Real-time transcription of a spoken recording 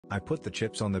I put the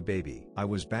chips on the baby. I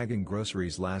was bagging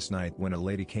groceries last night when a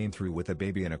lady came through with a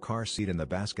baby in a car seat in the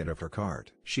basket of her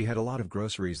cart. She had a lot of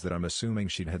groceries that I'm assuming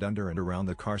she'd had under and around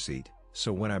the car seat,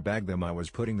 so when I bagged them I was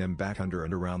putting them back under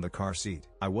and around the car seat.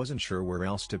 I wasn't sure where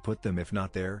else to put them if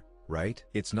not there, right?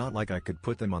 It's not like I could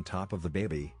put them on top of the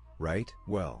baby, right?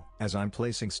 Well, as I'm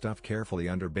placing stuff carefully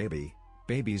under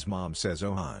baby's mom says,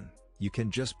 "Oh hon, you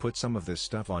can just put some of this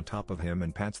stuff on top of him,"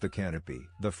 and pats the canopy.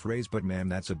 The phrase "but ma'am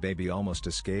that's a baby" almost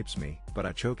escapes me, but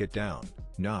I choke it down,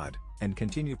 nod, and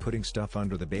continue putting stuff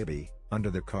under the baby,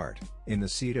 under the cart, in the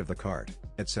seat of the cart,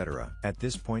 etc. At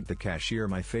this point the cashier,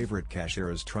 my favorite cashier,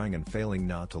 is trying and failing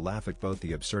not to laugh at both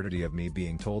the absurdity of me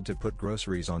being told to put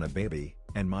groceries on a baby,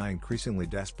 and my increasingly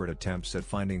desperate attempts at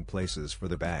finding places for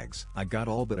the bags. I got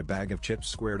all but a bag of chips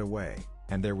squared away,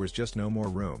 and there was just no more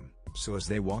room. So as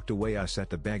they walked away I set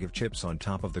the bag of chips on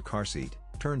top of the car seat,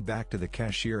 turned back to the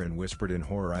cashier and whispered in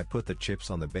horror, "I put the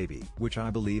chips on the baby," which I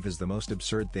believe is the most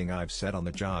absurd thing I've said on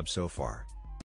the job so far.